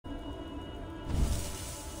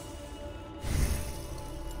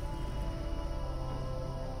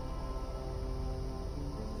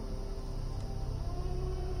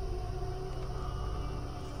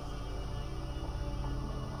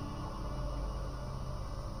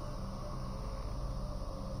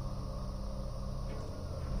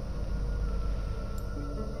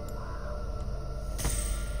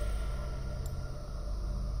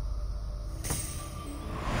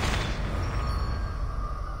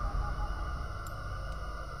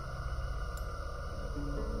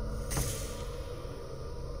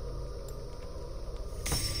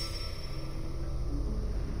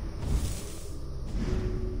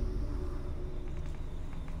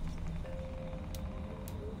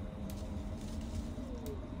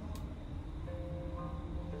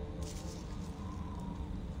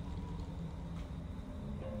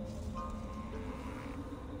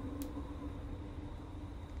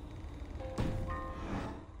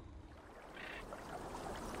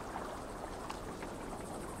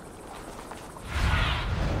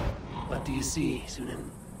What do you see,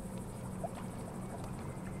 Sunan?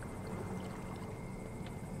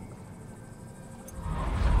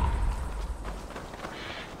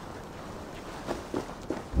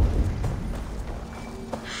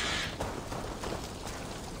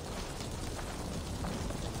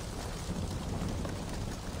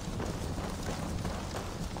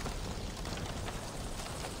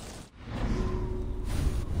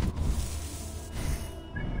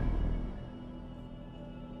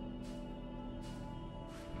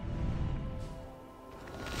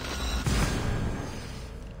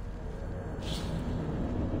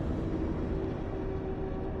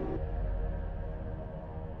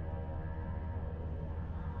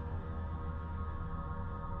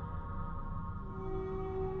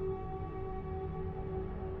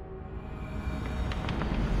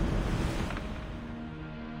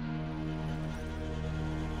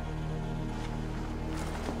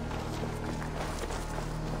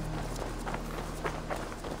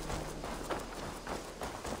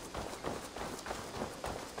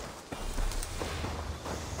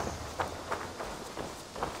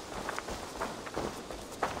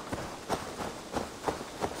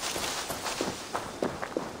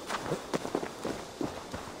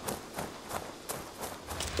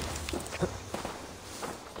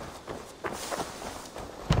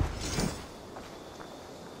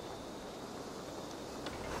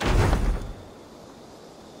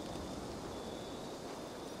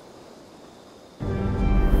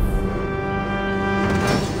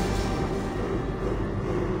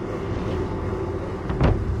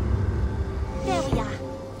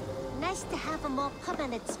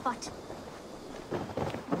 Permanent spot.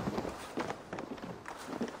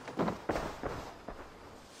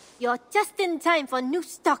 You're just in time for new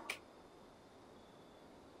stock.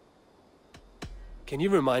 Can you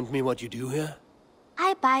remind me what you do here?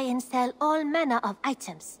 I buy and sell all manner of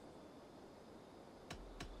items.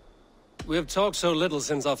 We have talked so little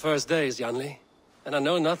since our first days, Yanli, and I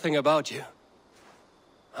know nothing about you.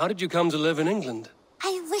 How did you come to live in England?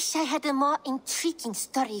 I wish I had a more intriguing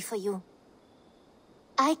story for you.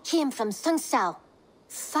 I came from Sunsao,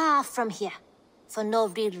 far from here, for no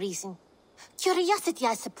real reason. Curiosity,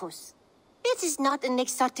 I suppose. It is not an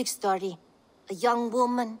exotic story. A young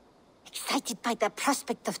woman, excited by the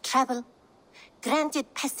prospect of travel,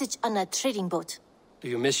 granted passage on a trading boat. Do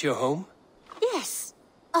you miss your home? Yes,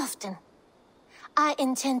 often. I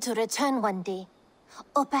intend to return one day,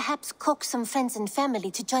 or perhaps coax some friends and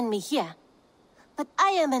family to join me here. But I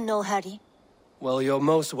am in no hurry. Well, you're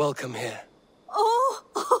most welcome here.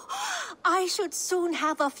 Oh, I should soon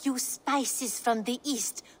have a few spices from the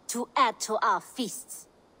east to add to our feasts.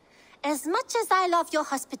 As much as I love your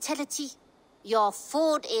hospitality, your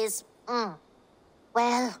food is,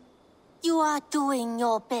 well, you are doing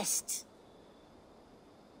your best.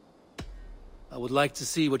 I would like to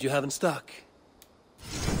see what you have in stock.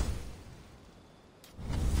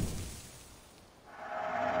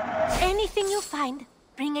 Anything you find,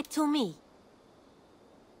 bring it to me.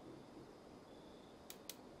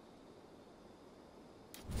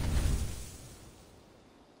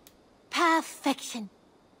 Perfection.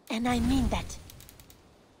 And I mean that.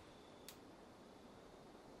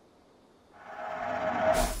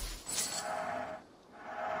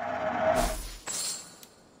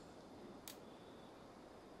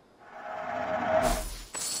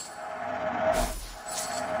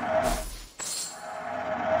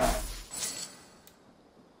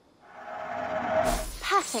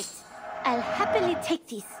 Perfect. I'll happily take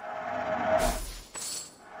these.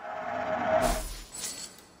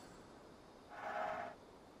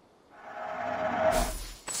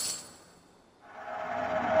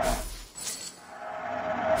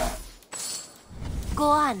 Go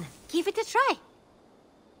on, give it a try.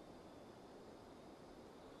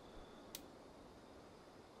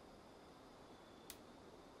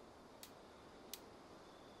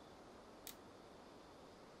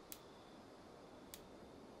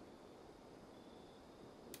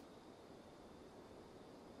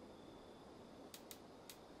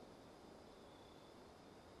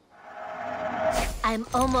 I'm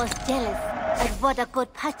almost jealous at what a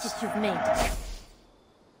good purchase you've made.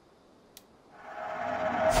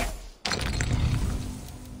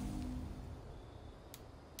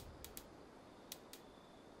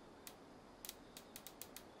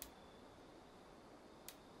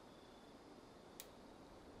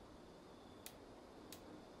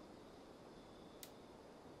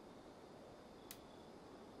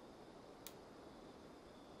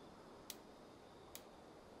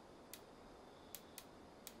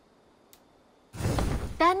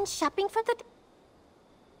 Done shopping for the...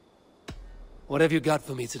 What have you got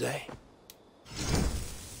for me today?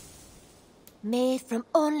 Made from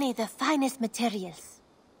only the finest materials.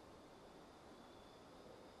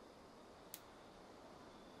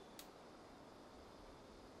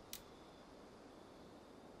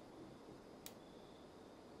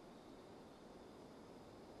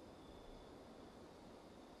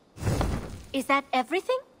 Is that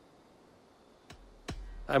everything?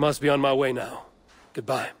 I must be on my way now.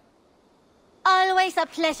 Goodbye. Always a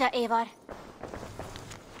pleasure, Eivor.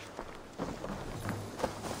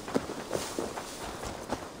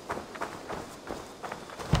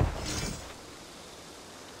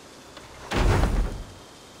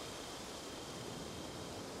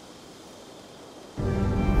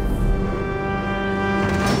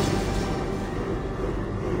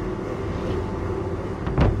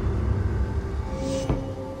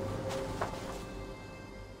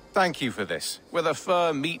 Thank you for this. Whether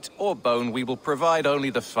fur, meat, or bone, we will provide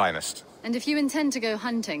only the finest. And if you intend to go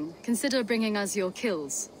hunting, consider bringing us your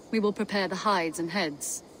kills. We will prepare the hides and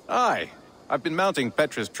heads. Aye. I've been mounting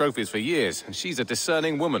Petra's trophies for years, and she's a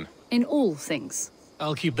discerning woman. In all things.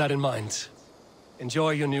 I'll keep that in mind.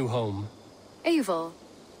 Enjoy your new home. Eivor,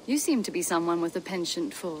 you seem to be someone with a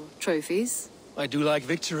penchant for trophies. I do like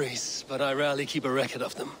victories, but I rarely keep a record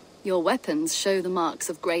of them. Your weapons show the marks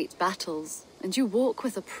of great battles, and you walk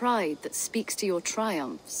with a pride that speaks to your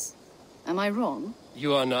triumphs. Am I wrong?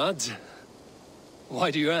 You are not.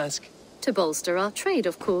 Why do you ask? To bolster our trade,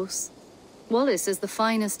 of course. Wallace is the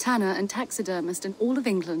finest tanner and taxidermist in all of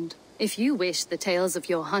England. If you wish the tales of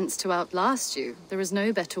your hunts to outlast you, there is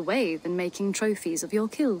no better way than making trophies of your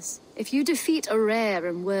kills. If you defeat a rare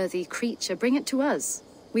and worthy creature, bring it to us.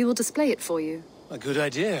 We will display it for you. A good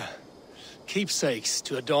idea. Keepsakes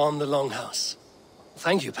to adorn the longhouse.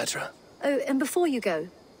 Thank you, Petra. Oh, and before you go,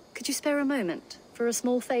 could you spare a moment for a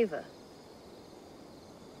small favor?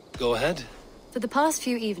 Go ahead. For the past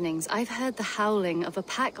few evenings, I've heard the howling of a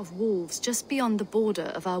pack of wolves just beyond the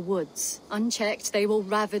border of our woods. Unchecked, they will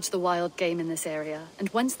ravage the wild game in this area, and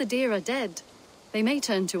once the deer are dead, they may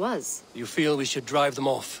turn to us. You feel we should drive them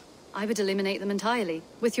off? I would eliminate them entirely,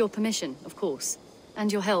 with your permission, of course,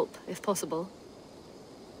 and your help, if possible.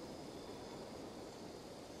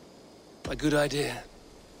 A good idea.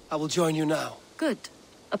 I will join you now. Good.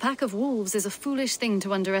 A pack of wolves is a foolish thing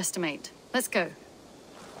to underestimate. Let's go.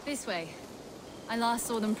 This way. I last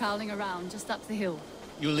saw them prowling around just up the hill.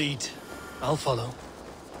 You lead. I'll follow.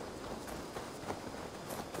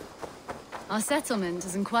 Our settlement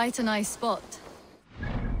is in quite a nice spot.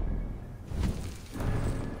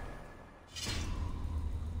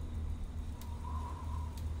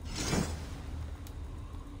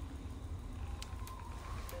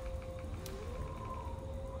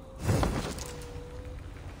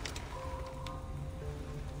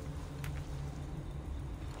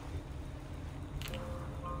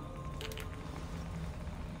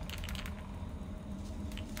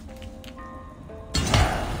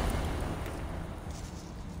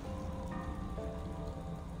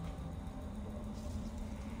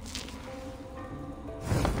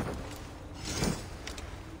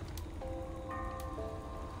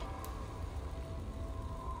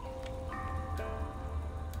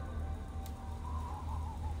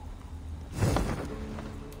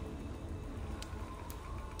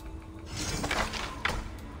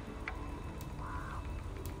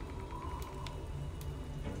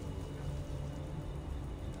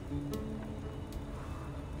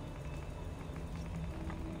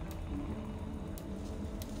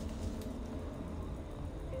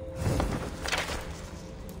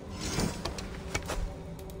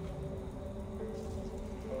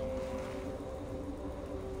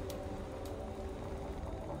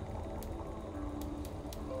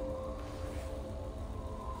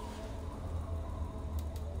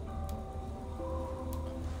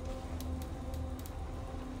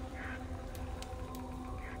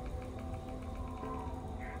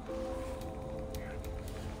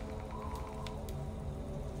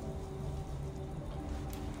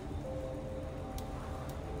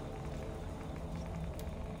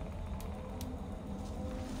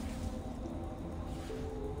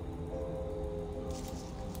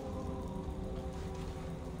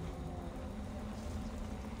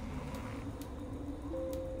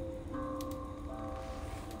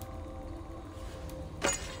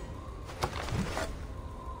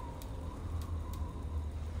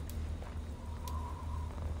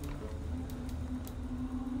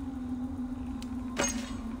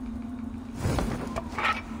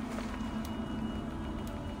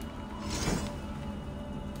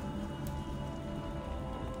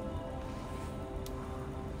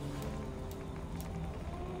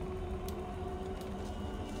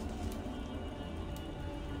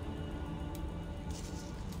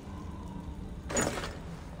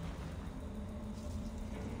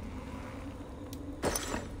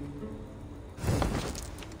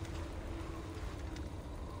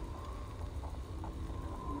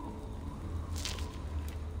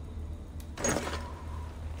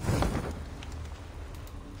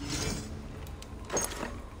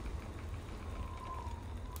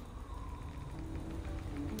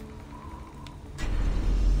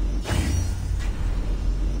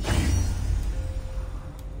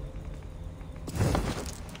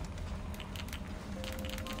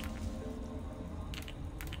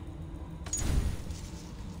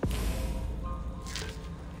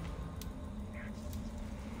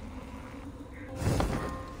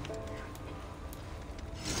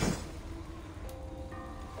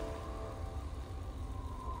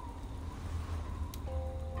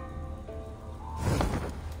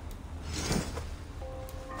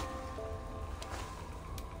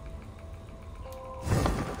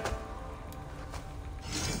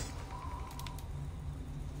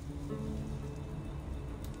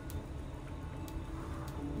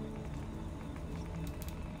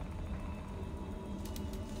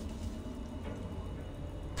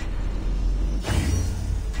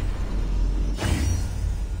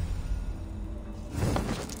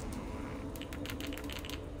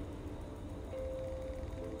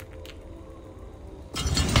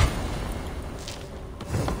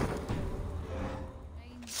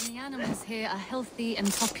 Humans here are healthy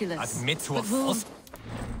and populous. Admit to a but we'll... false...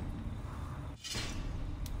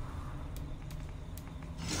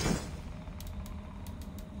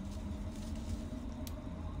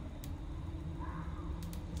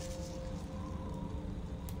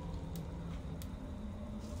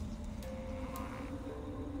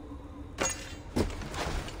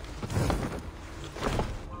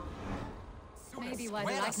 Maybe why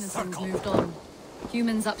the Ragnarsons moved on.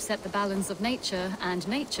 Humans upset the balance of nature, and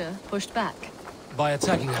nature pushed back. By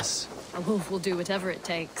attacking us. A wolf will do whatever it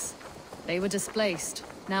takes. They were displaced.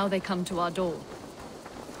 Now they come to our door.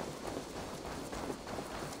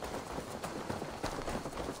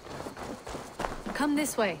 Come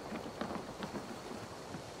this way.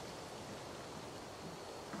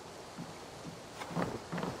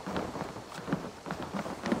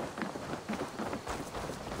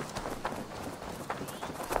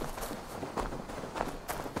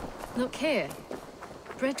 Look here.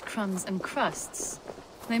 Breadcrumbs and crusts.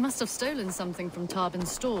 They must have stolen something from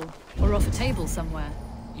Tarbin's store, or off a table somewhere.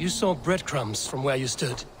 You saw breadcrumbs from where you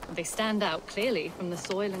stood. They stand out clearly from the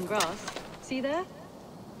soil and grass. See there?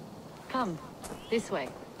 Come, this way.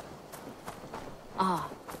 Ah,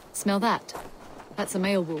 smell that? That's a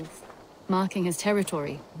male wolf, marking his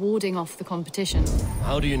territory, warding off the competition.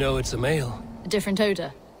 How do you know it's a male? A different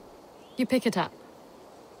odor. You pick it up.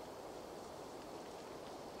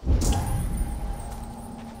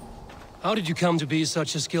 How did you come to be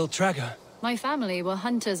such a skilled tracker? My family were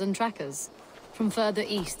hunters and trackers. From further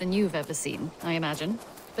east than you've ever seen, I imagine.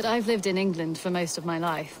 But I've lived in England for most of my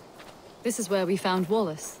life. This is where we found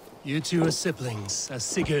Wallace. You two are siblings, as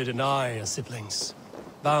Sigurd and I are siblings.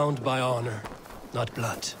 Bound by honor, not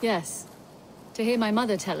blood. Yes. To hear my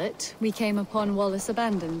mother tell it, we came upon Wallace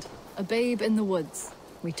abandoned. A babe in the woods.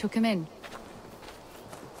 We took him in.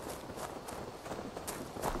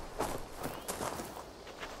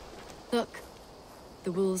 Look.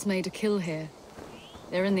 The wolves made a kill here.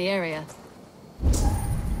 They're in the area.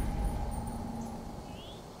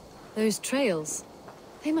 Those trails.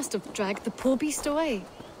 They must have dragged the poor beast away.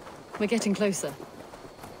 We're getting closer.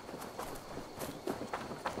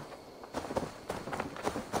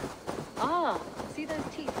 Ah, see those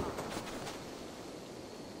teeth marks?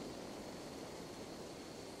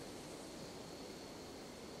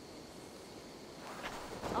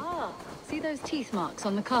 Ah, see those teeth marks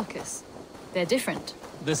on the carcass? They're different.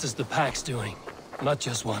 This is the pack's doing, not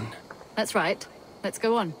just one. That's right. Let's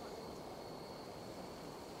go on.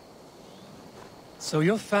 So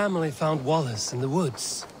your family found Wallace in the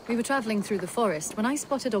woods? We were traveling through the forest when I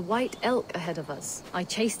spotted a white elk ahead of us. I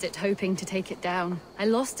chased it, hoping to take it down. I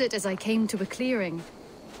lost it as I came to a clearing.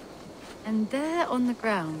 And there on the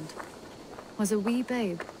ground was a wee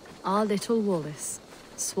babe, our little Wallace,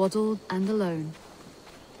 swaddled and alone.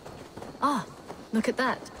 Ah, look at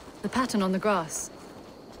that. The pattern on the grass.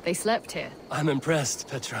 They slept here. I'm impressed,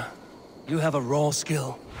 Petra. You have a raw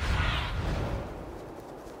skill.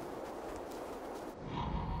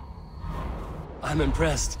 I'm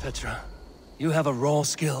impressed, Petra. You have a raw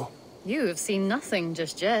skill. You have seen nothing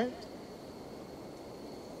just yet.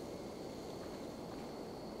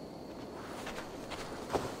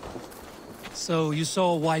 So you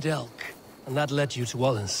saw a white elk, and that led you to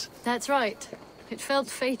Wallace. That's right. It felt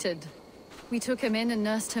fated. We took him in and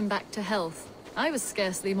nursed him back to health. I was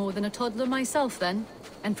scarcely more than a toddler myself then.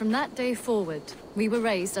 And from that day forward, we were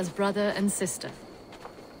raised as brother and sister.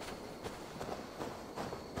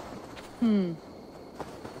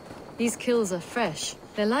 These kills are fresh.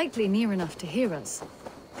 They're likely near enough to hear us.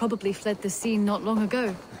 Probably fled the scene not long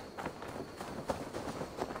ago.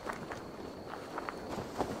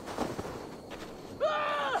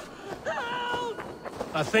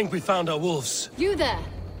 I think we found our wolves. You there!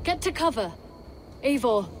 Get to cover!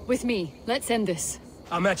 Eivor, with me. Let's end this.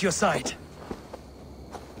 I'm at your side.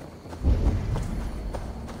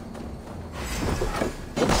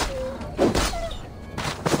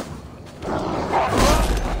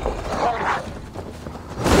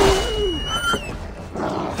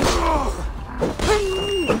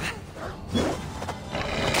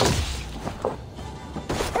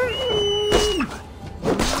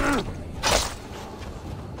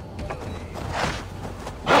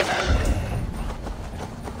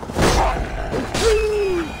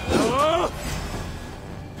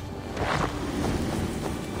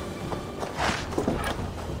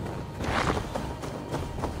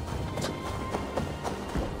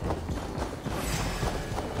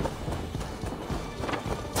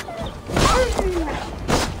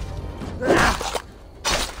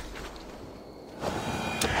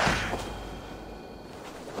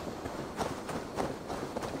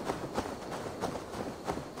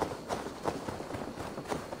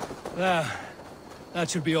 There. That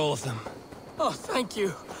should be all of them. Oh, thank you.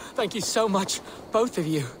 Thank you so much, both of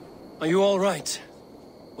you. Are you all right?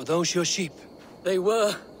 Were those your sheep? They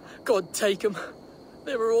were. God take them.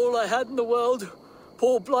 They were all I had in the world.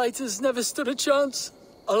 Poor blighters never stood a chance.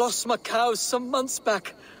 I lost my cows some months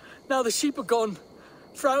back. Now the sheep are gone.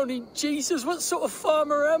 Frowning Jesus, what sort of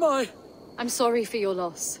farmer am I? I'm sorry for your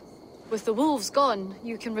loss. With the wolves gone,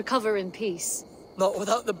 you can recover in peace. Not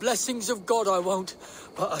without the blessings of God I won't,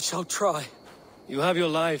 but I shall try. You have your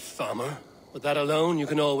life, farmer. With that alone, you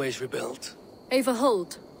can always rebuild. Eivor,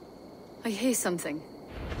 hold. I hear something.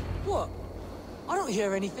 What? I don't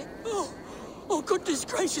hear anything. Oh, goodness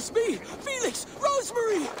gracious me! Felix!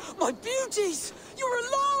 Rosemary! My beauties! You're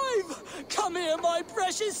alive! Come here, my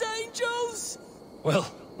precious angels!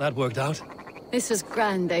 Well, that worked out. This was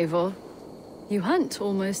grand, Eivor. You hunt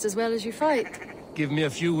almost as well as you fight. Give me a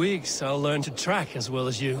few weeks, I'll learn to track as well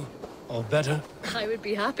as you. Or better. I would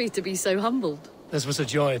be happy to be so humbled. This was a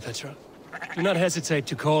joy, Petra. Do not hesitate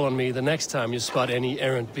to call on me the next time you spot any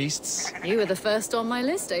errant beasts. You were the first on my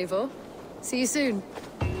list, Eivor. See you soon.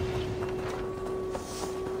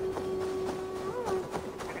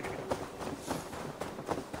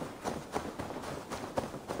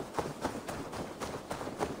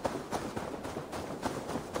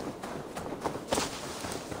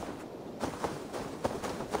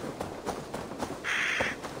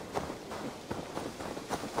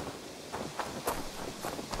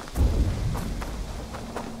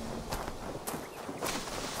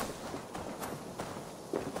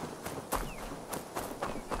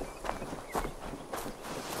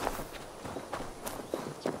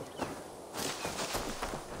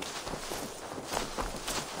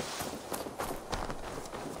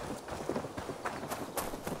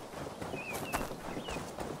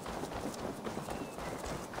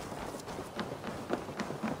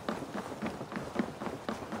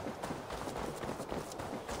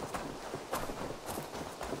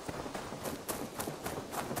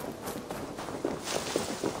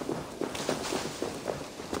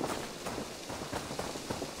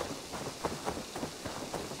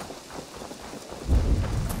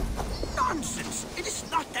 Nonsense! It is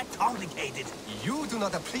not that complicated. You do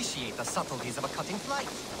not appreciate the subtleties of a cutting flight.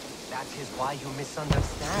 That is why you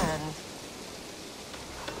misunderstand.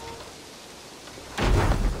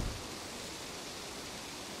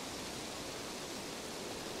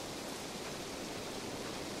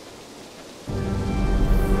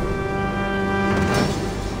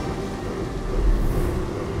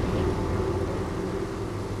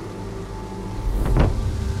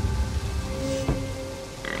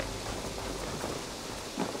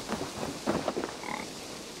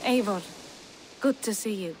 Eivor, good to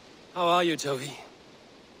see you. How are you, Toby?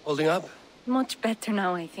 Holding up? Much better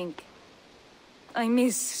now, I think. I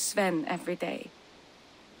miss Sven every day.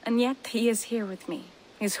 And yet he is here with me,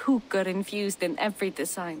 his hooker infused in every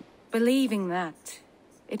design. Believing that,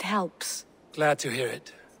 it helps. Glad to hear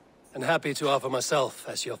it. And happy to offer myself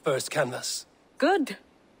as your first canvas. Good.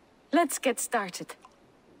 Let's get started.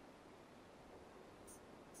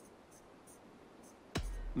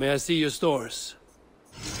 May I see your stores?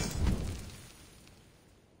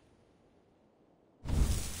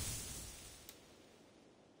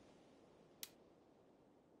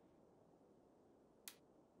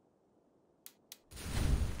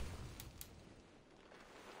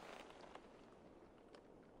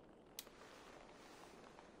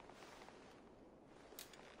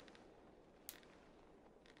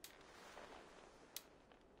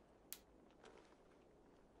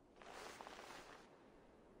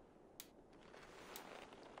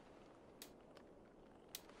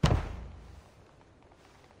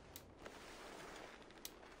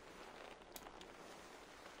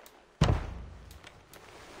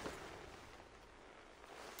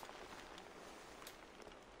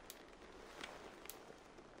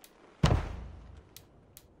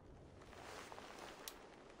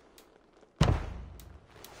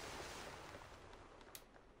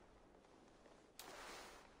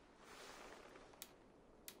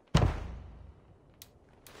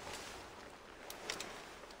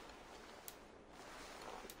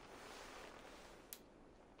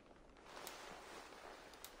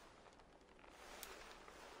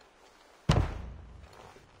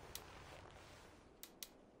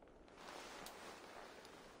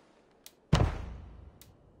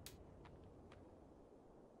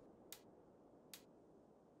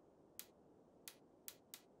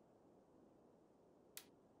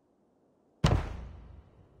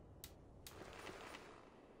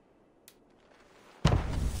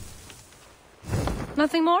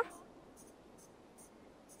 Nothing more?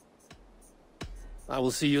 I will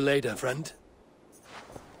see you later, friend.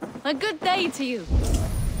 A good day to you.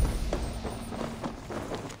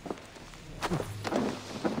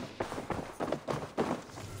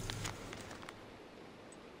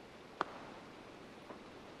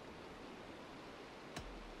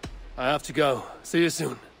 I have to go. See you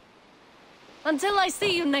soon. Until I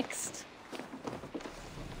see you next.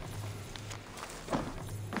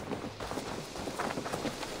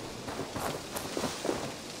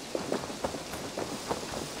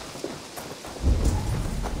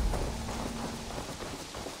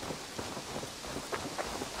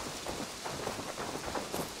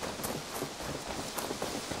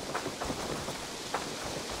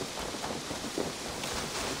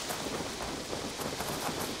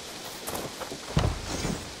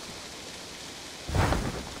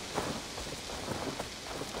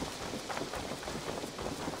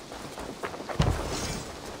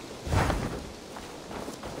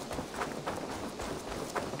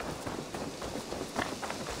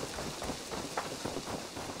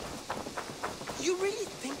 You really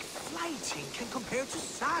think flighting can compare to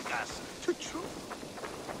sagas? To true?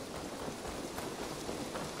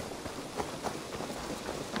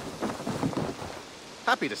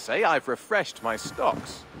 Happy to say I've refreshed my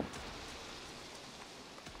stocks.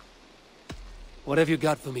 What have you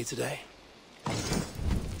got for me today?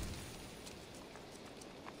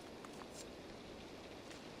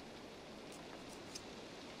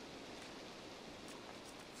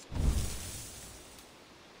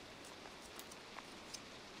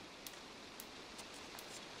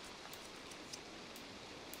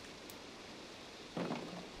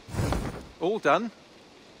 All done?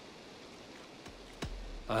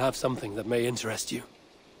 I have something that may interest you.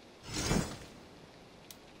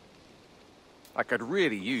 I could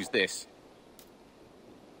really use this.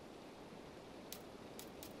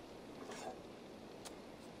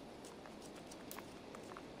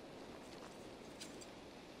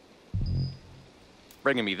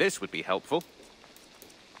 Bringing me this would be helpful.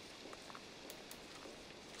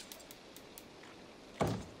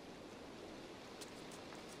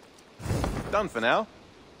 Done for now.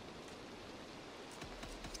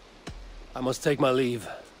 I must take my leave.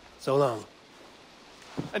 So long.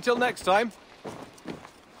 Until next time.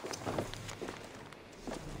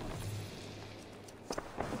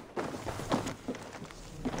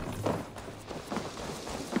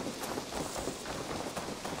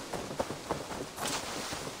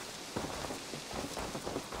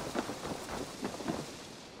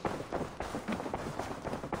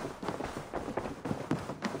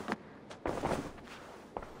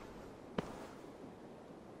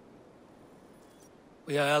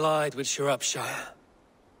 We are allied with Shropshire,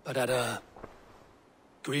 but at a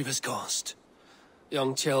grievous cost.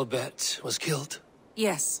 Young Chelbet was killed.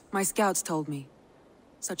 Yes, my scouts told me.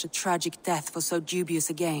 Such a tragic death for so dubious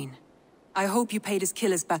a gain. I hope you paid his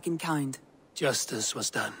killers back in kind. Justice was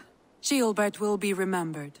done. Ceolbert will be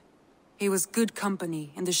remembered. He was good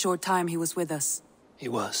company in the short time he was with us. He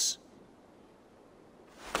was.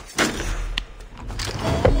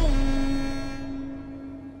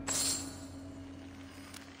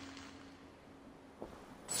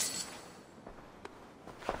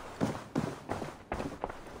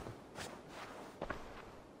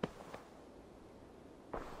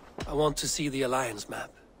 I want to see the Alliance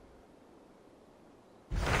map.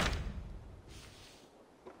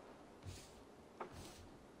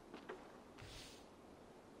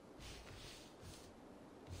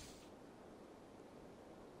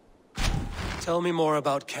 Tell me more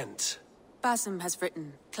about Kent. Basim has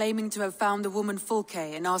written, claiming to have found the woman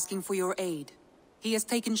Fulke and asking for your aid. He has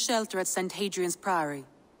taken shelter at St. Hadrian's Priory.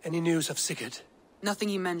 Any news of Sigurd? Nothing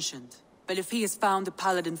he mentioned. But if he has found the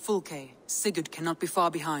paladin Fulke, Sigurd cannot be far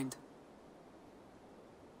behind.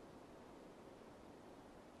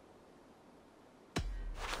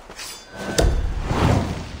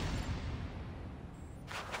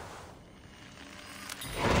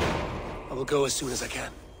 I will go as soon as I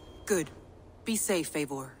can. Good. Be safe,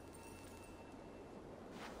 Eivor.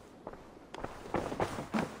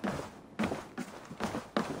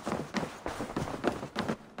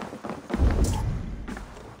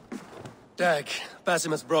 Dag,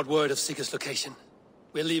 Basim has brought word of Sigurd's location.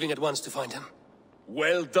 We're leaving at once to find him.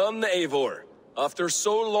 Well done, Eivor. After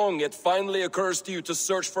so long, it finally occurs to you to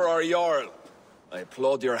search for our Jarl. I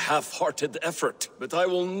applaud your half-hearted effort, but I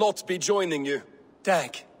will not be joining you.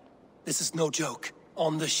 Dag, this is no joke.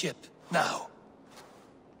 On the ship, now.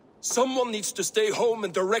 Someone needs to stay home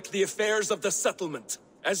and direct the affairs of the settlement.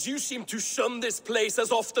 As you seem to shun this place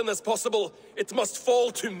as often as possible, it must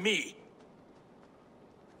fall to me.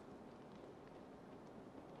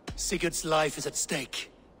 Sigurd's life is at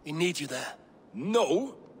stake. We need you there.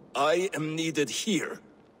 No, I am needed here.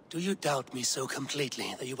 Do you doubt me so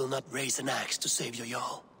completely that you will not raise an axe to save your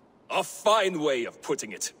Jarl? A fine way of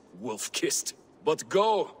putting it, wolf-kissed. But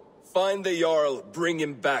go, find the Jarl, bring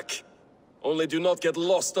him back. Only do not get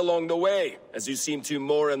lost along the way, as you seem to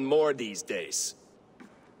more and more these days.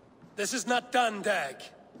 This is not done, Dag.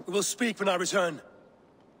 We will speak when I return.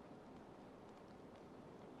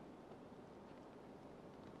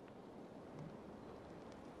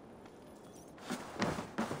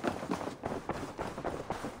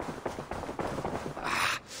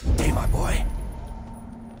 Hey, my boy.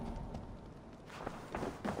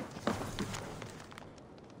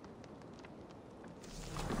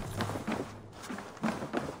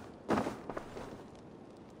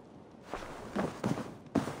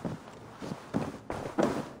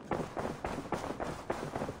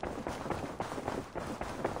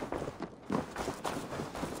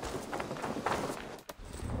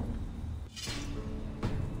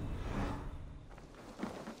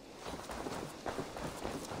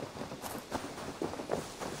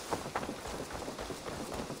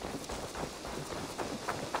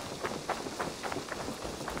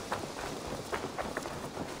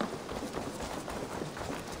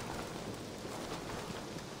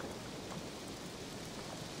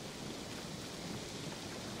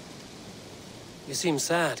 You seem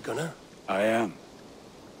sad, Gunnar. I am.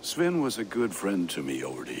 Sven was a good friend to me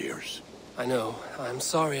over the years. I know. I'm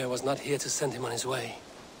sorry I was not here to send him on his way.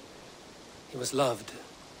 He was loved.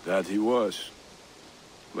 That he was.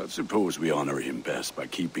 But suppose we honor him best by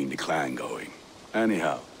keeping the clan going.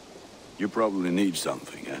 Anyhow, you probably need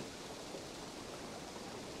something, eh?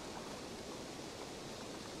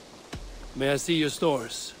 May I see your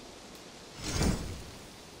stores?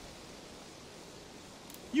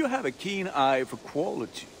 You have a keen eye for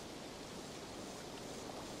quality.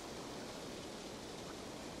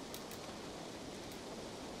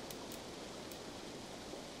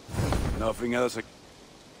 Nothing else.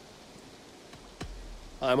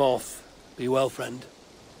 I'm off. Be well, friend.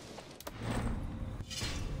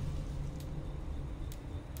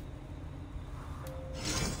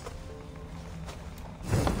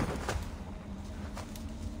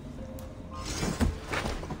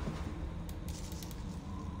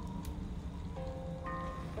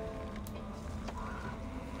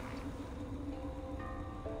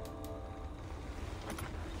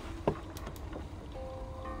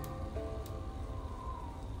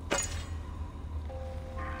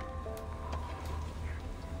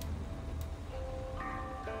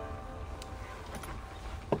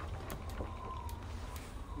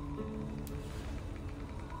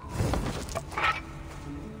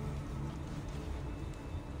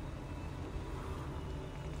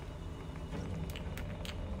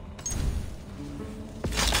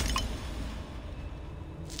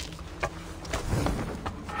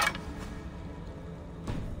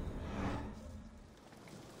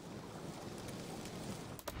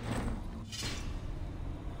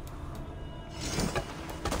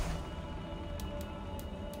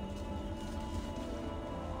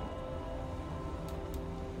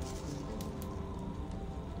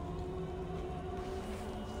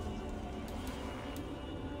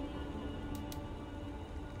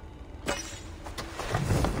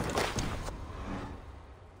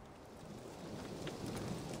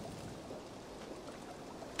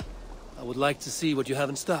 I would like to see what you have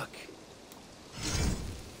in stock.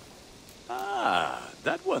 Ah,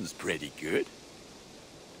 that one's pretty good.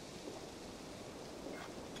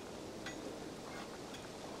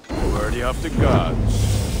 Worthy of the gods.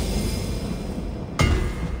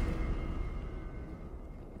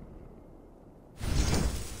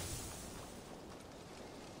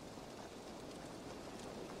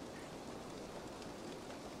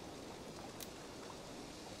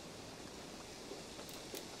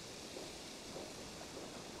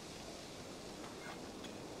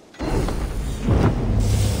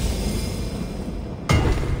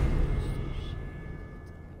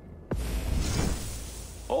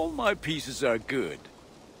 All my pieces are good,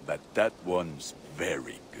 but that one's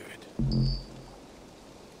very good.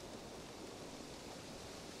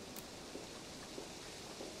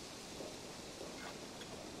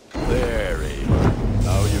 There, Eivor.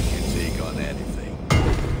 Now you can take on anything.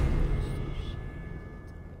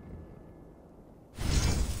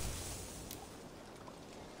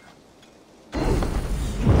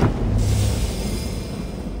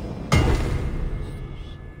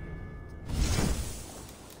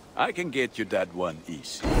 I can get you that one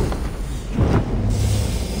easy.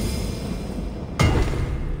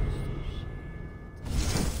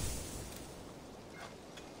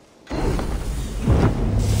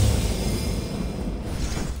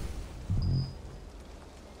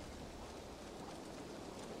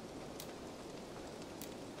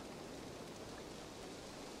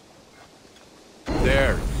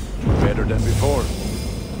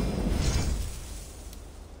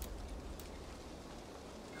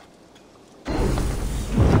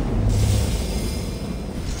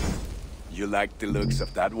 You like the looks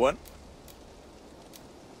of that one?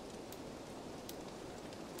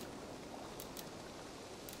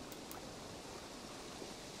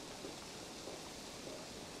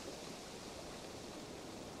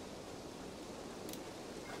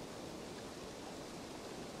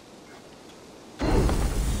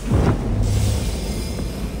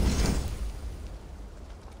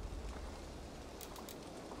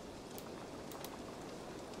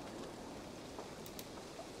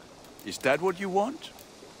 Is that what you want?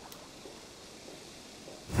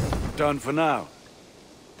 Done for now.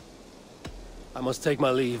 I must take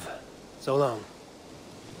my leave. So long.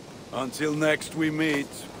 Until next we meet.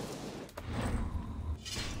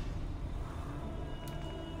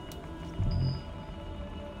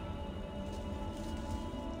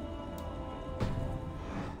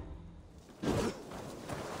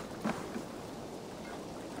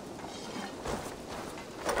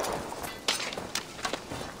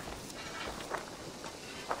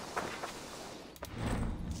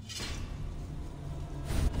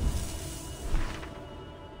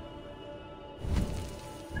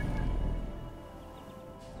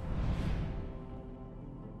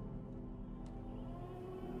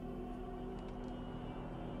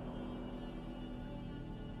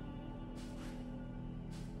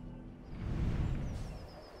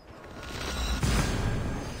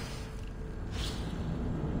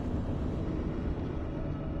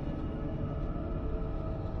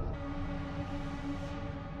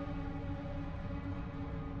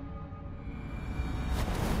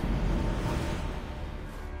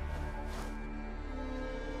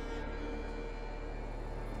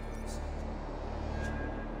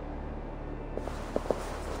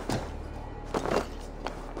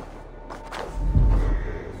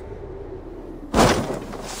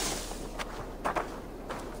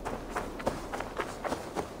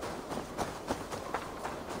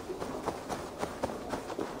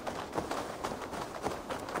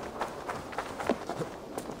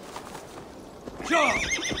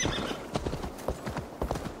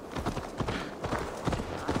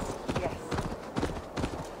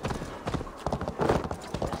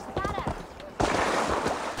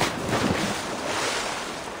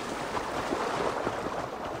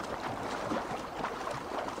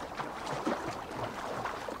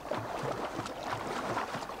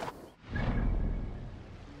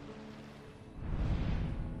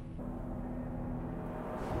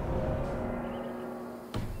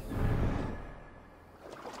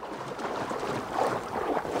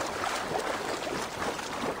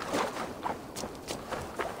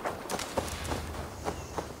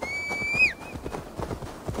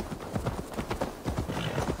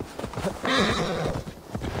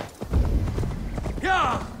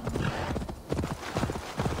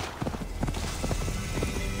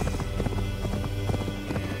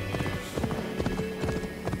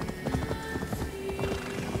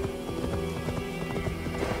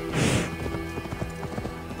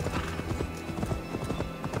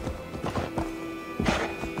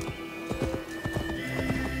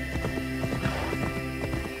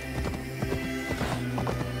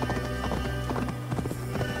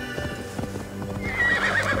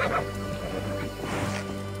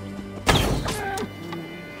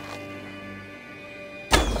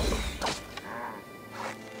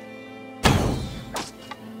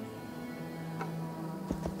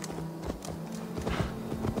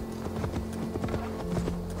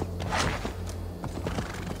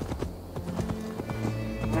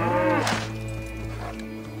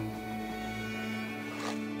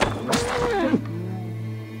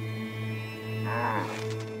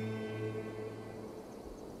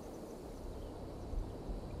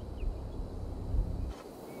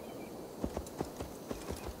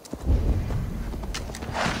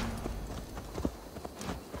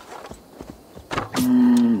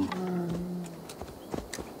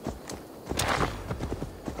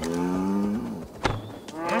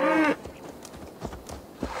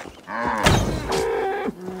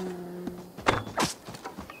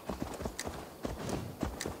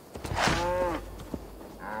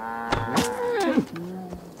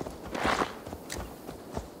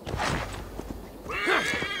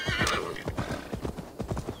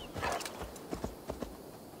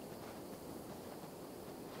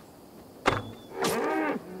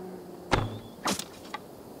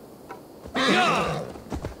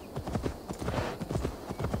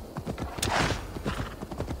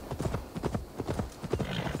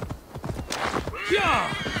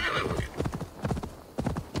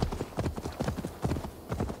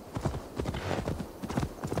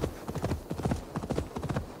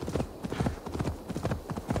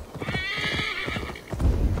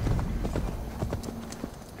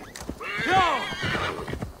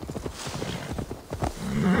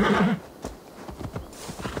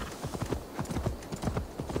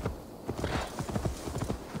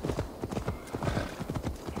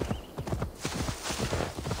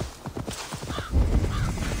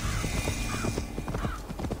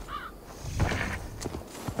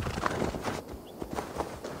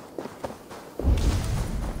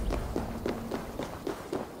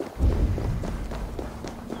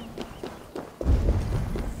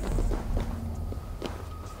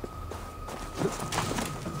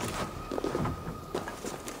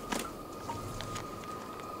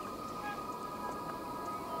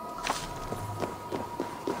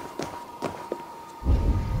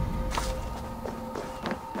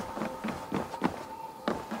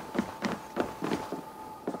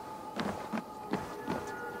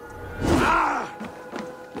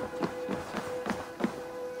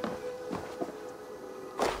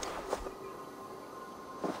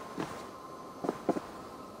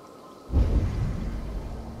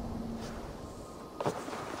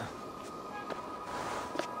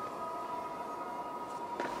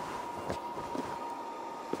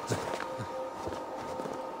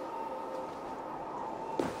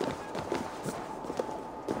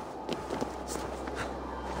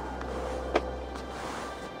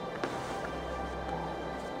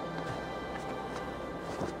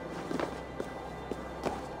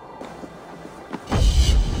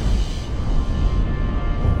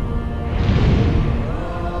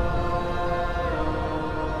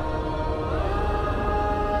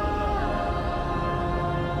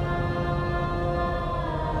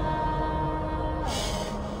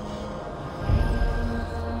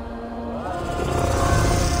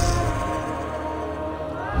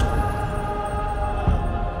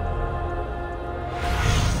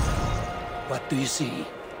 What do you see?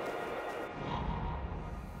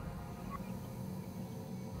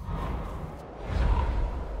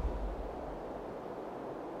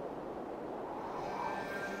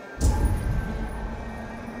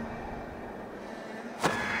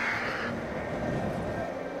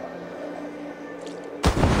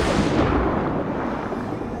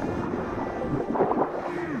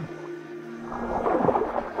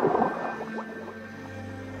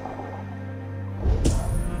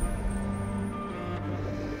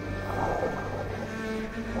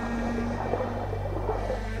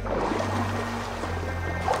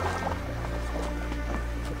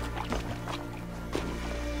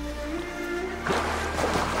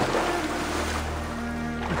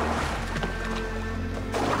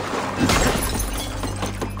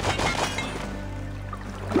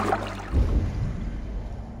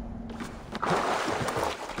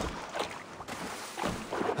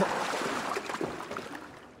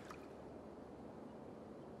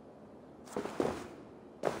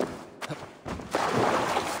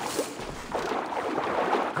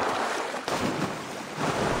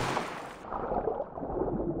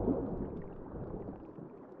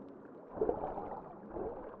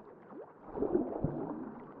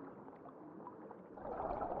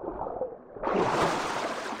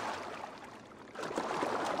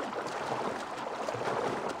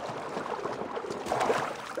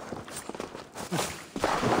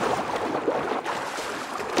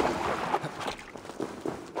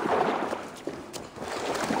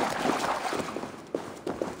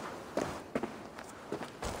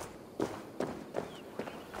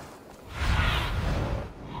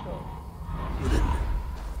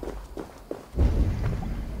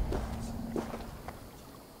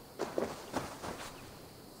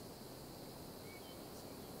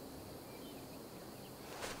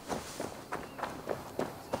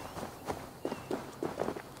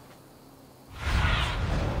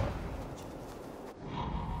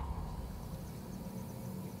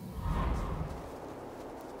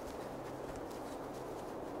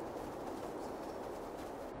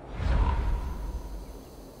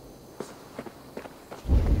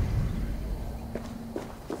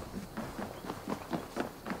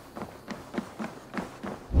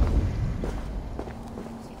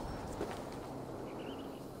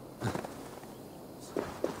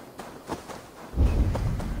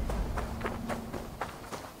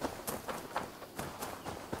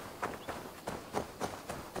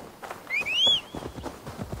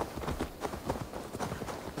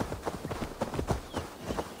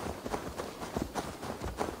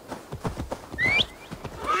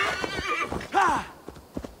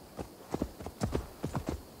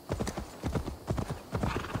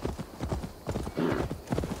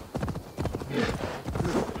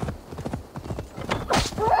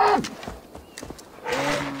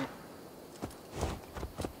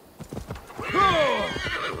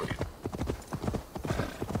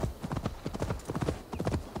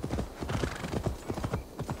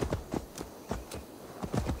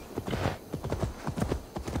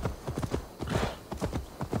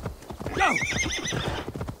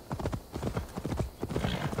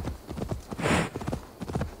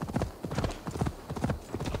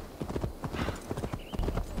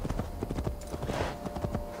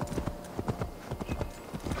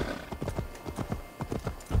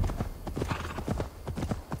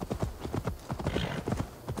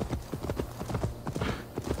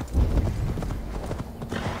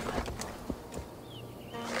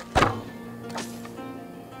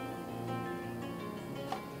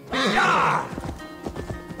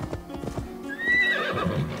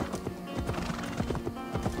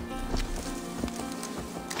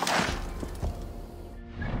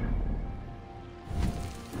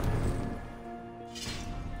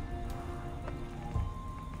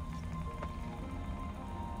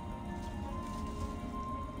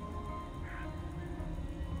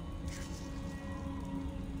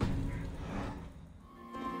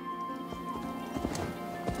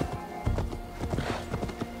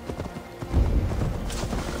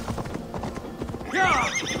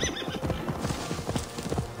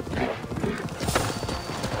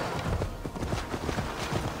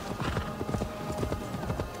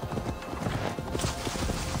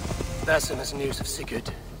 Vasson has news of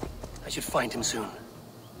Sigurd. I should find him soon.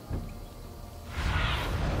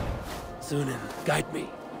 Sunan, guide me.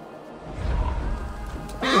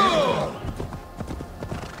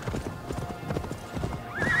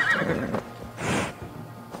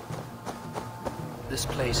 This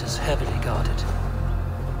place is heavily guarded.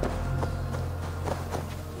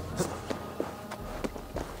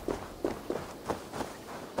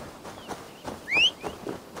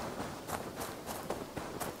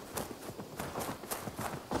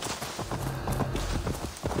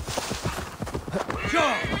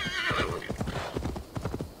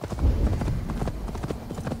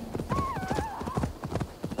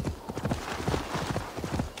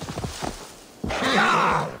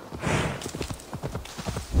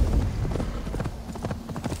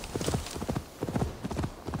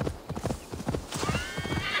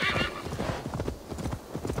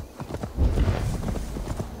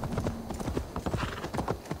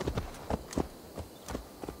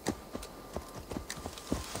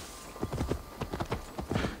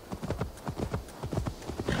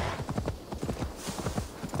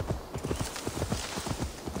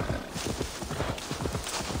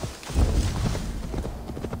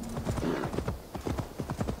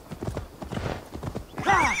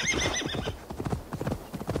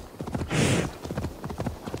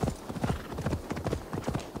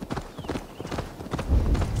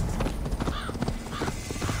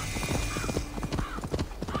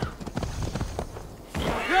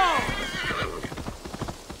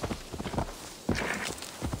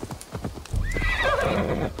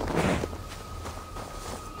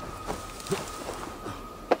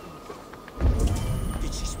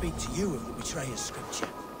 You of the betrayer's scripture.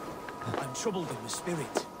 I'm troubled in the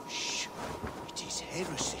spirit. Shh. It is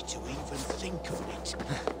heresy to even think of it.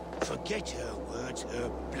 Forget her words, her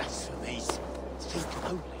blasphemies. Think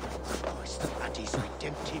only of Christ and his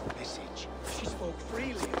redemptive message. She spoke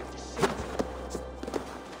freely of deceit.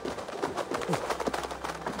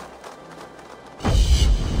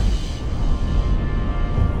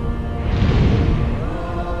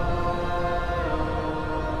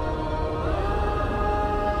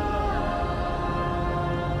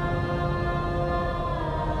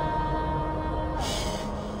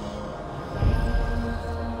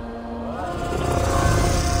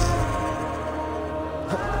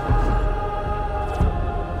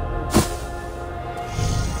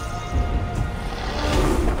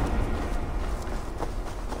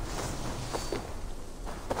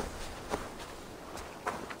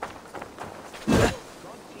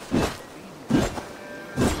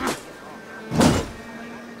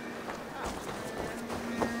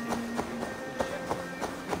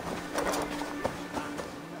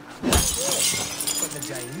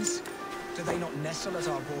 Do they not nestle at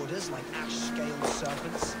our borders like ash-scaled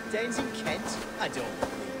serpents? Danes in Kent? I don't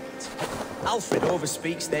believe it. Alfred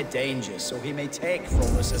overspeaks their danger, so he may take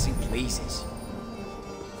from us as he pleases.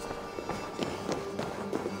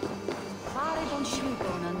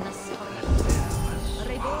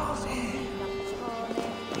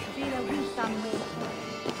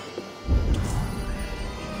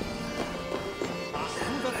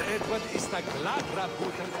 Edward is the glagra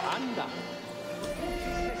putem anda.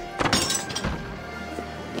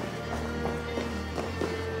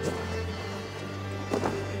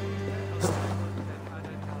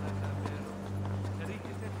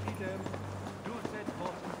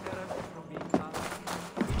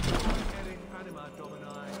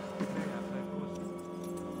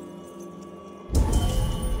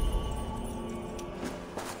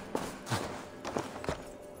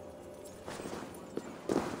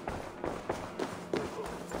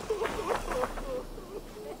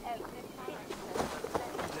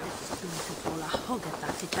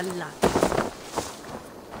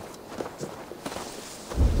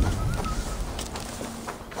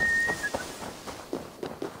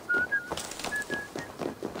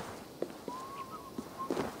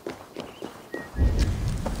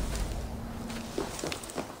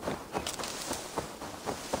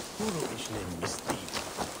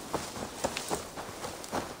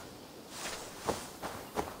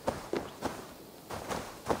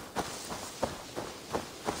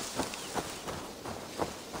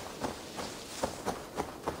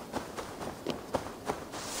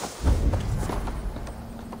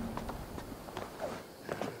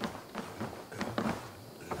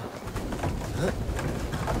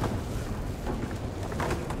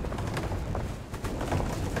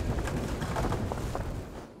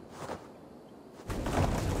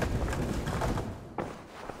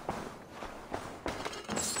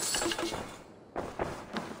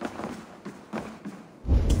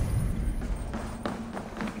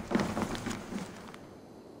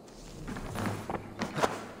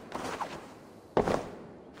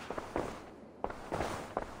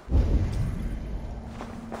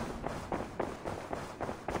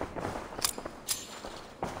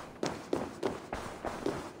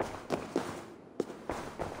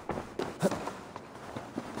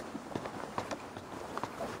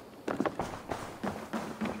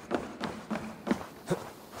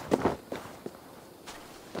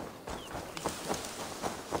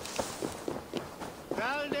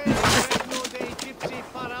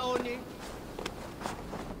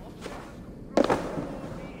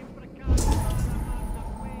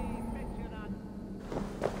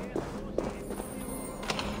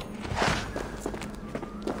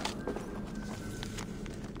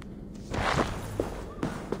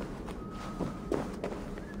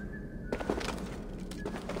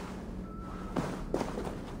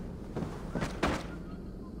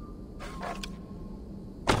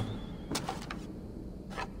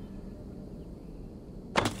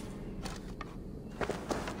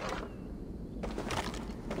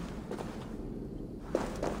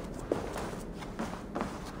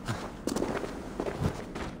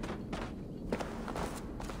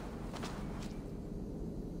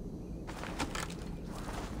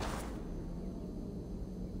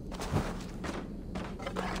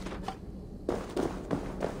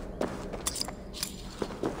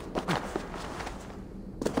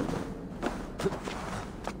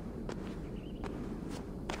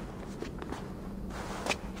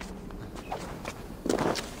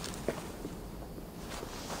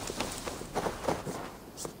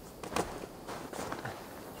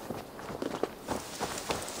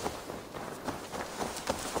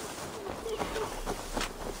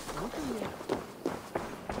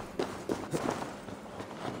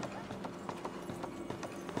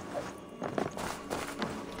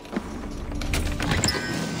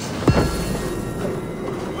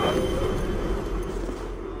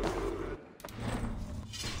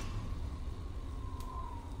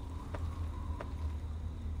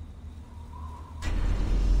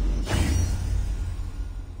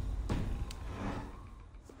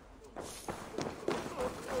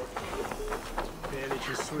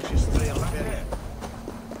 Did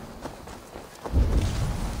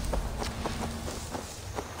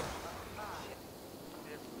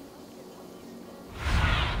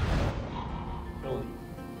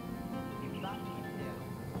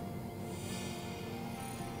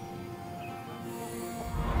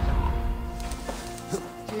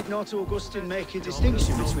not Augustine make a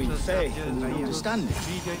distinction between faith and understanding?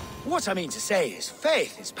 What I mean to say is,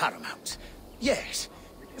 faith is paramount. Yes,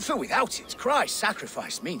 for without it, Christ's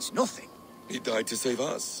sacrifice means nothing. He died to save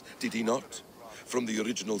us, did he not? From the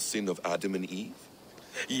original sin of Adam and Eve?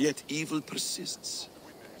 Yet evil persists.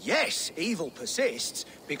 Yes, evil persists,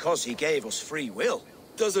 because he gave us free will.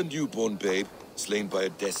 Does a newborn babe, slain by a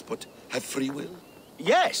despot, have free will?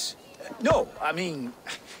 Yes. No, I mean,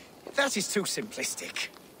 that is too simplistic.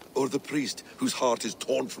 Or the priest, whose heart is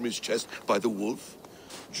torn from his chest by the wolf?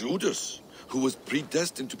 Judas, who was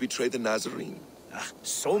predestined to betray the Nazarene?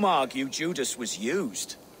 Some argue Judas was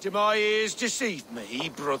used. Do my ears deceive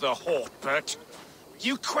me, Brother Hawkbert?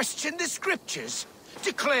 You question the scriptures?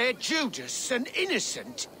 Declare Judas an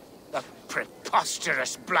innocent? A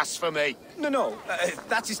preposterous blasphemy! No,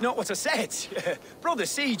 that is not what I said. Brother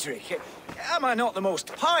Cedric, am I not the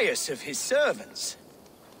most pious of his servants?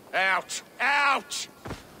 Out! Out!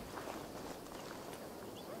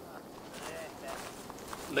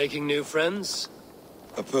 Making new friends?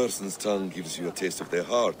 A person's tongue gives you a taste of their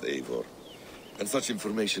heart, Eivor. And such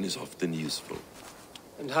information is often useful.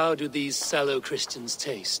 And how do these sallow Christians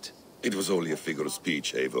taste? It was only a figure of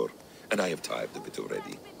speech, Eivor, and I have tired of it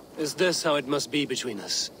already. Is this how it must be between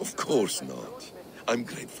us? Of course not. I'm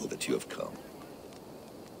grateful that you have come.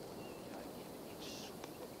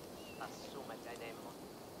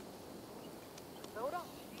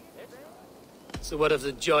 So what of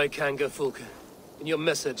the Joy Kanga Fulke? In your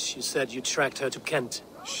message, you said you tracked her to Kent.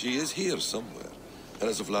 She is here somewhere, and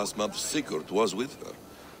as of last month, Sigurd was with her.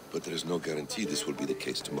 But there is no guarantee this will be the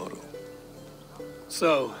case tomorrow.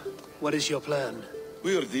 So, what is your plan?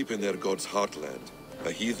 We are deep in their god's heartland,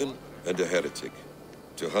 a heathen and a heretic.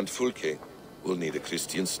 To hunt Fulke, we'll need a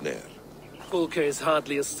Christian snare. Fulke is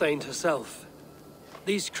hardly a saint herself.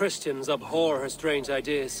 These Christians abhor her strange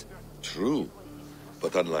ideas. True,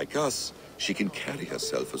 but unlike us, she can carry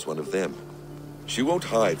herself as one of them. She won't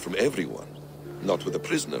hide from everyone, not with a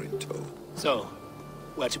prisoner in tow. So,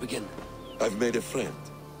 where to begin? I've made a friend,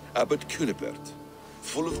 Abbot Cunibert,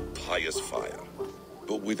 full of pious fire,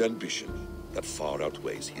 but with ambition that far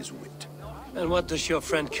outweighs his wit. And what does your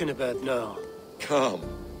friend Cunibert know? Come,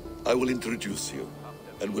 I will introduce you,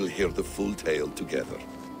 and we'll hear the full tale together.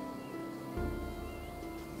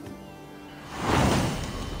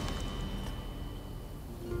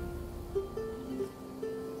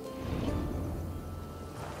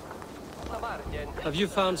 Have you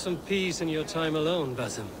found some peace in your time alone,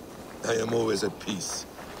 Basim? I am always at peace,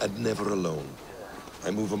 and never alone.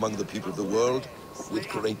 I move among the people of the world with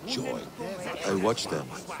great joy. I watch them,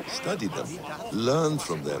 study them, learn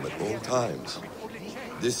from them at all times.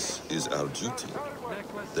 This is our duty,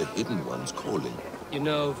 the Hidden One's calling. You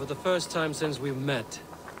know, for the first time since we met,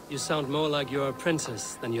 you sound more like you're a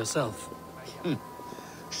princess than yourself.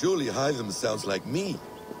 Surely Hytham sounds like me,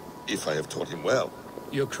 if I have taught him well.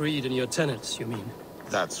 Your creed and your tenets, you mean?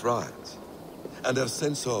 That's right. And our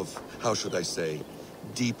sense of, how should I say,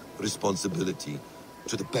 deep responsibility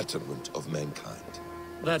to the betterment of mankind.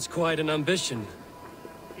 That's quite an ambition.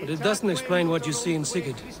 But it doesn't explain what you see in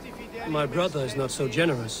Sigurd. My brother is not so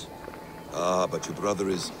generous. Ah, but your brother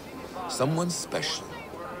is someone special,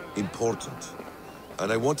 important.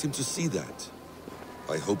 And I want him to see that.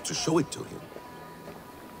 I hope to show it to him.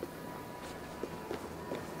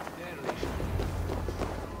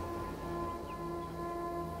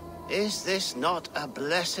 Is this not a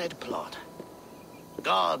blessed plot?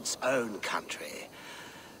 God's own country.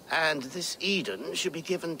 And this Eden should be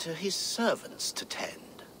given to his servants to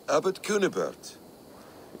tend. Abbot Cunibert.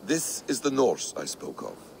 This is the Norse I spoke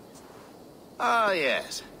of. Ah,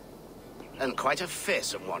 yes. And quite a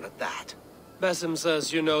fearsome one at that. Basim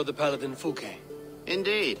says you know the paladin Fulke.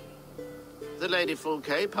 Indeed. The Lady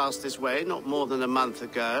Fulke passed this way not more than a month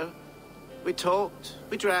ago. We talked,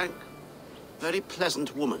 we drank. Very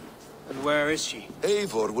pleasant woman. And where is she?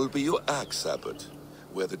 Eivor will be your axe, Abbot.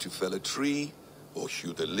 Whether to fell a tree or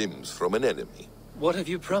hew the limbs from an enemy. What have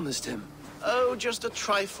you promised him? Oh, just a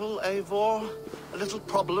trifle, Eivor. A little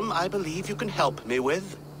problem I believe you can help me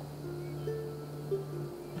with.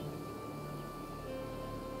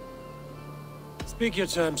 Speak your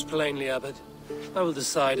terms plainly, Abbot. I will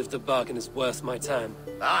decide if the bargain is worth my time.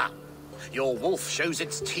 Ah! Your wolf shows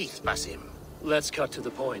its teeth, Basim. Let's cut to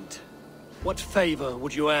the point. What favor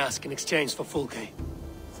would you ask in exchange for Fulke?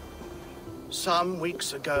 Some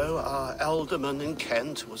weeks ago, our alderman in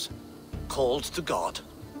Kent was called to God.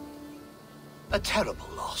 A terrible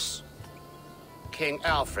loss. King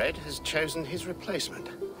Alfred has chosen his replacement,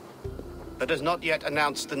 but has not yet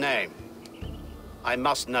announced the name. I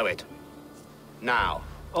must know it. Now.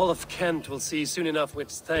 All of Kent will see soon enough which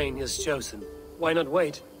Thane is chosen. Why not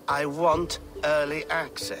wait? I want early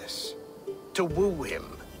access. To woo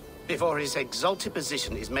him, before his exalted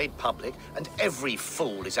position is made public and every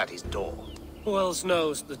fool is at his door. Who else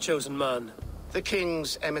knows the chosen man? The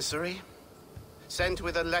king's emissary, sent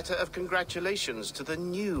with a letter of congratulations to the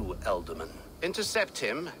new alderman. Intercept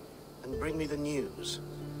him and bring me the news.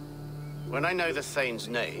 When I know the Thane's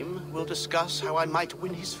name, we'll discuss how I might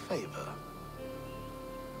win his favor.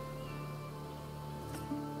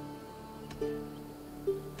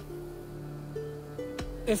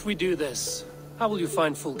 If we do this, how will you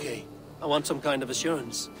find Fulke? I want some kind of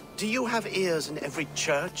assurance. Do you have ears in every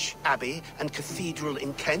church, abbey, and cathedral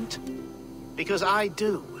in Kent? Because I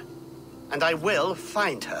do. And I will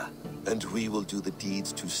find her. And we will do the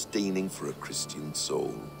deeds too staining for a Christian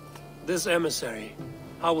soul. This emissary,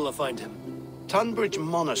 how will I find him? Tunbridge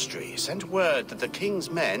Monastery sent word that the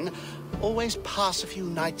king's men always pass a few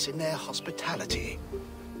nights in their hospitality.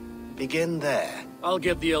 Begin there. I'll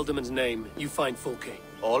get the alderman's name. You find Fulke.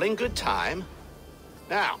 All in good time.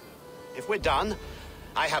 Now, if we're done,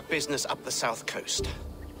 I have business up the south coast.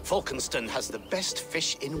 Falkenston has the best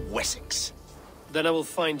fish in Wessex. Then I will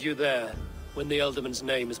find you there, when the alderman's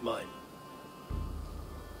name is mine.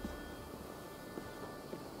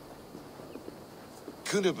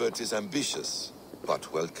 Cunibert is ambitious,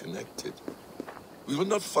 but well-connected. We will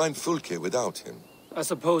not find Fulke without him. I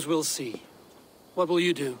suppose we'll see. What will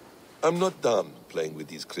you do? I'm not done playing with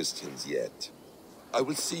these Christians yet. I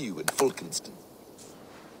will see you in Falkenston.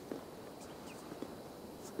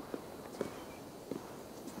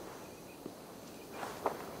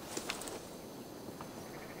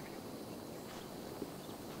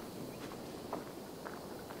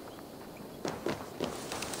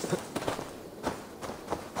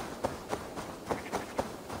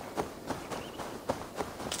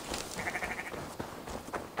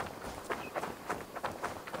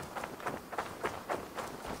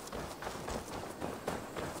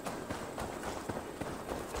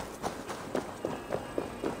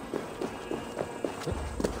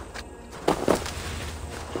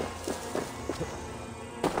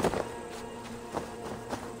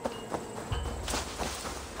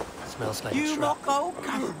 Smells like you mock old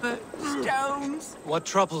Cuthbert. Stones. What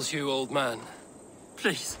troubles you, old man?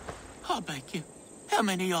 Please, I beg you. How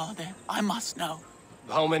many are there? I must know.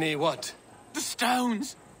 How many what? The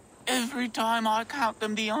stones. Every time I count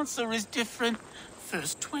them, the answer is different.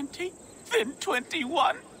 First 20, then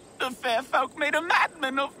 21. The fair folk made a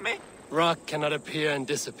madman of me. Rock cannot appear and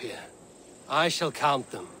disappear. I shall count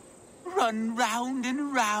them. Run round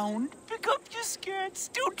and round. Pick up your skirts.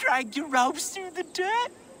 Still drag your robes through the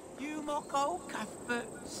dirt. You mock old Cuthbert.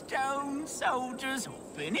 Stone soldiers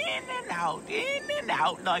hopping in and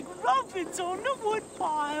out like robins on the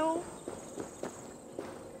woodpile.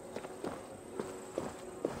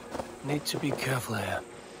 Need to be careful here.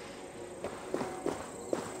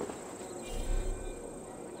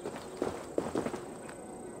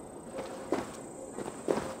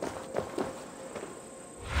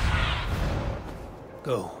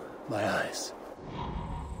 Go, my eyes.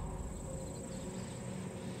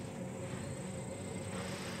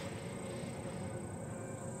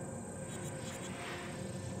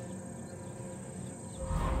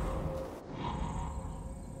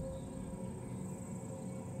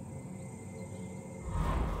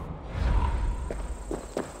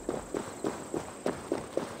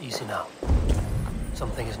 Easy now.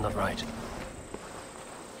 Something is not right.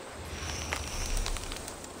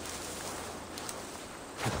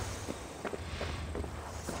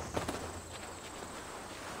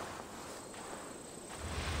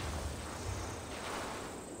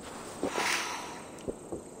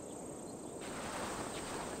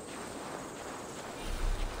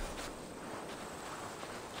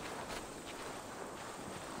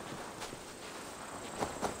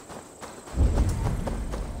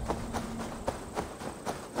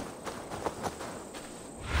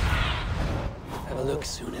 Look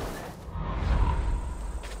soon in.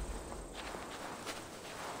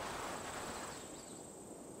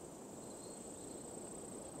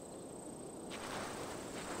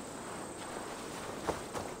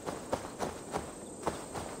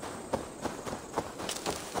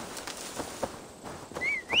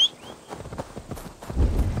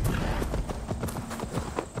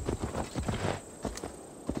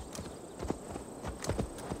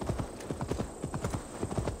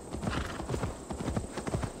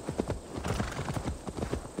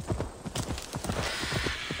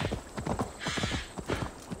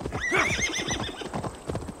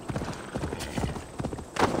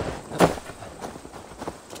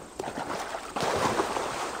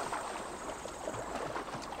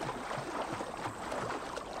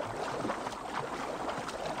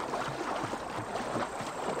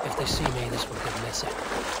 emissary.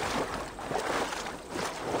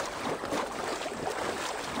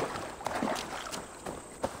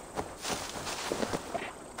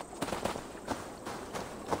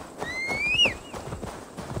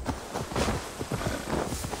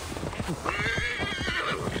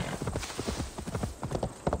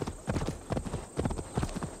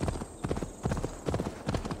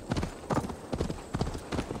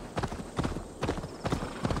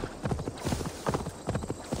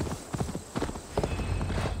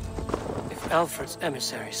 Alfred's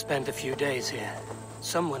emissaries spent a few days here.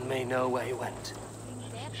 Someone may know where he went.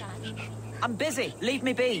 I'm busy. Leave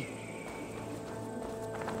me be.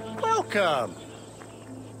 Welcome.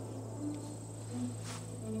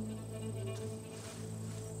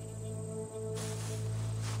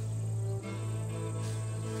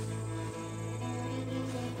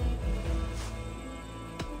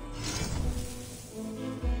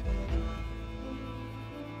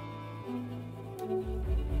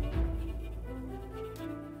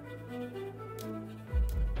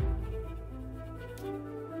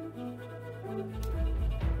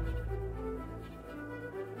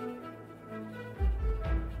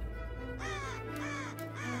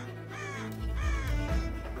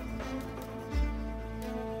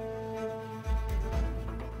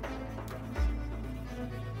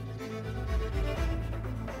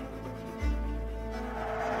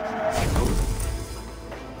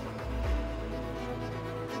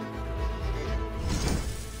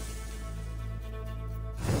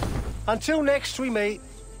 Until next we meet.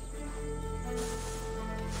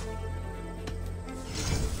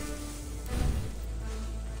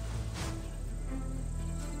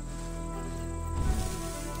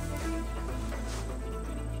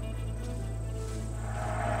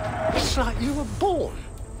 It's like you were born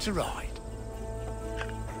to ride.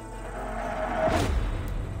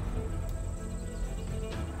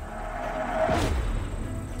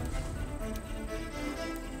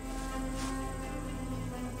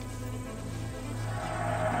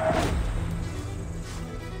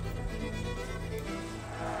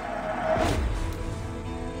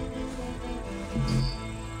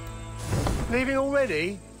 Leaving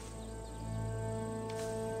already?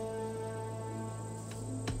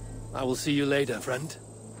 I will see you later, friend.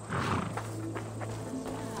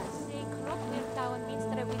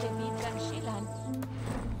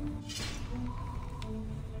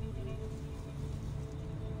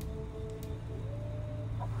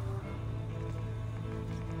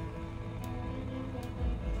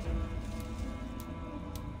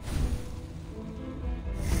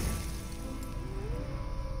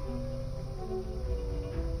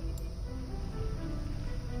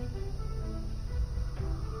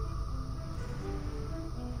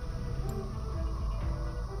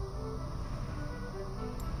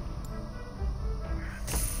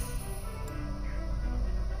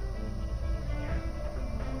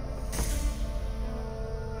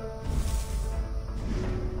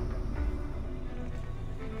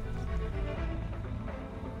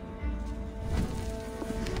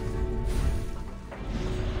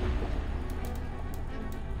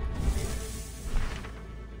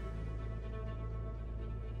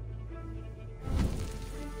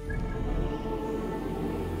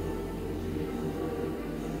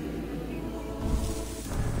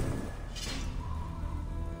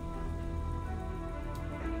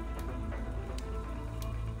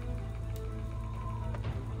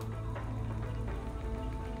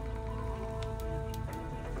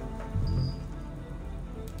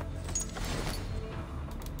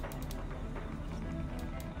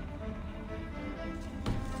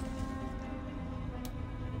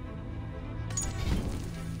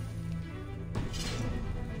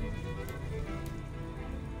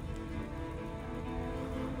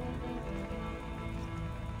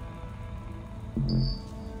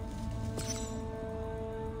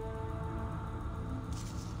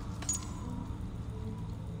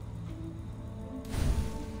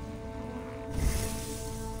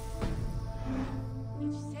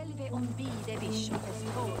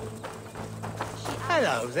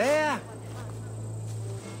 Hello there.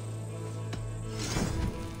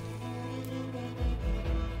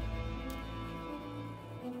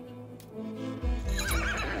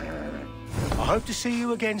 I hope to see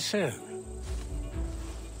you again soon.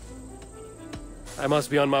 I must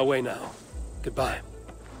be on my way now. Goodbye.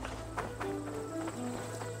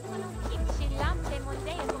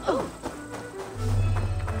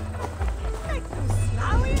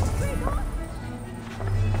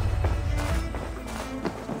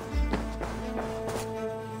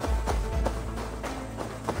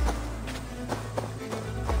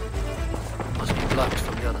 Must be blocked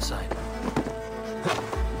from the other side.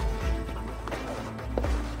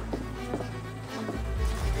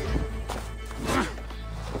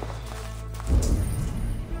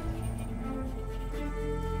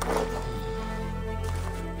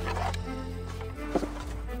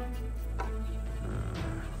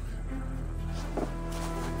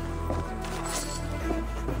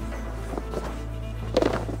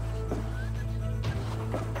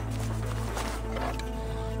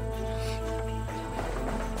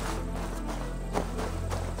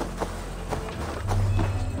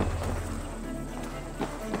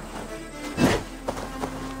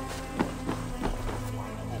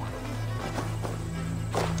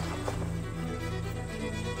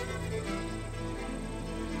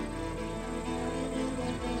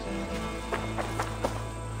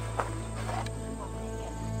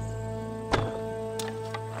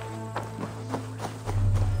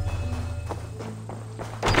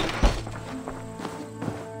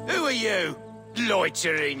 you?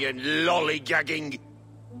 Loitering and lollygagging.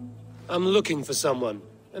 I'm looking for someone.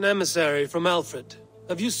 An emissary from Alfred.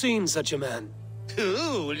 Have you seen such a man?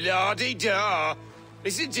 Ooh, la-di-da.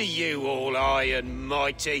 Listen to you, all high and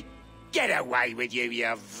mighty. Get away with you,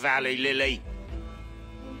 you valley lily.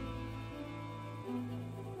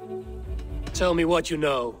 Tell me what you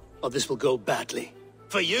know, or this will go badly.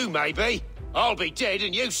 For you, maybe. I'll be dead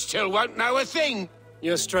and you still won't know a thing.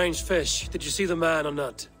 You're a strange fish. Did you see the man or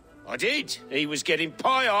not? I did. He was getting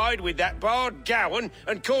pie-eyed with that bard Gowan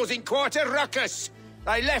and causing quite a ruckus.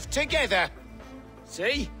 They left together.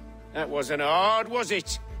 See? That wasn't hard, was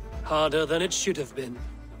it? Harder than it should have been.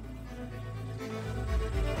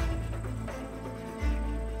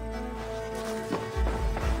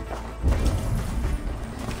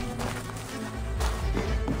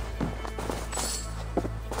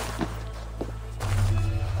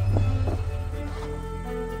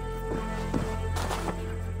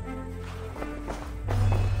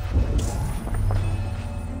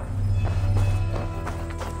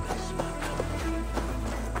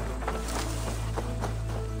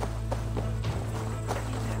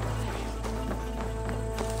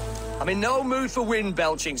 I'm in no mood for wind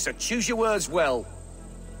belching, so choose your words well.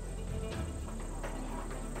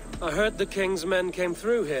 I heard the king's men came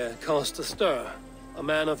through here, caused a stir. A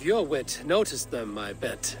man of your wit noticed them, I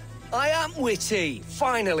bet. I am witty.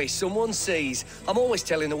 Finally, someone sees. I'm always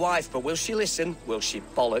telling the wife, but will she listen? Will she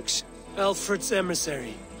bollocks? Alfred's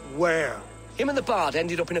emissary. Where? Him and the bard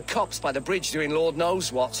ended up in a copse by the bridge doing Lord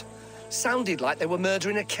knows what. Sounded like they were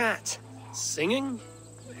murdering a cat. Singing?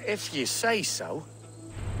 If you say so.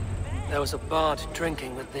 There was a bard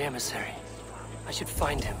drinking with the emissary. I should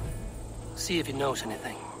find him. See if he knows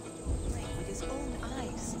anything. With his own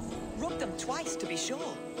eyes. Rub them twice to be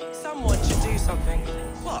sure. Someone should do something.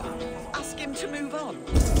 What? Ask him to move on?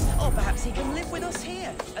 Or perhaps he can live with us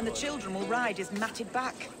here, and the children will ride his matted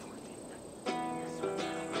back. I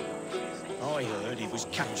heard he was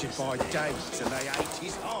captured by Danes and they ate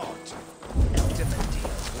his heart. We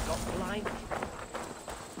got blind.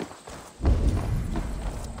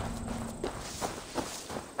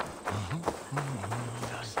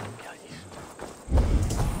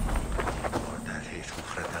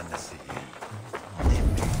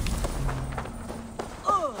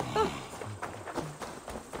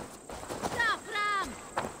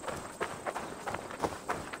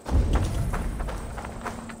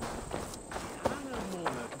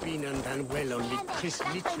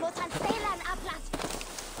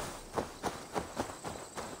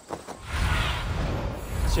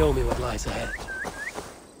 Show me what lies ahead.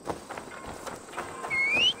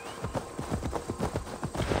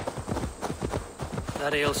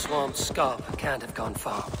 That ale swamp scarp can't have gone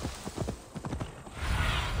far.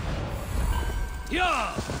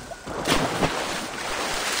 Yeah!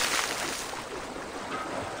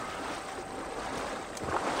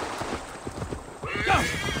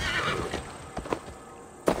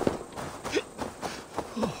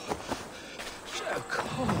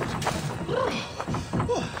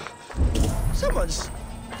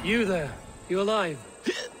 You there? You alive?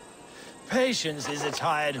 Patience is a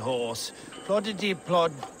tired horse. Ploddity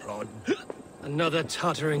plod plod. Another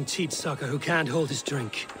tottering teat sucker who can't hold his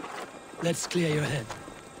drink. Let's clear your head.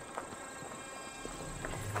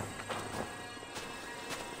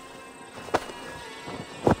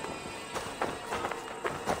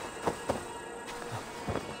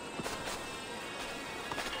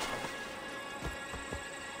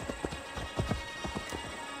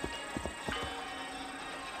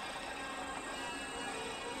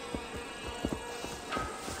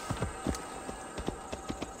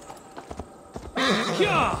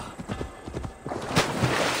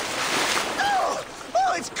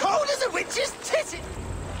 Oh, it's cold as a witch's titty!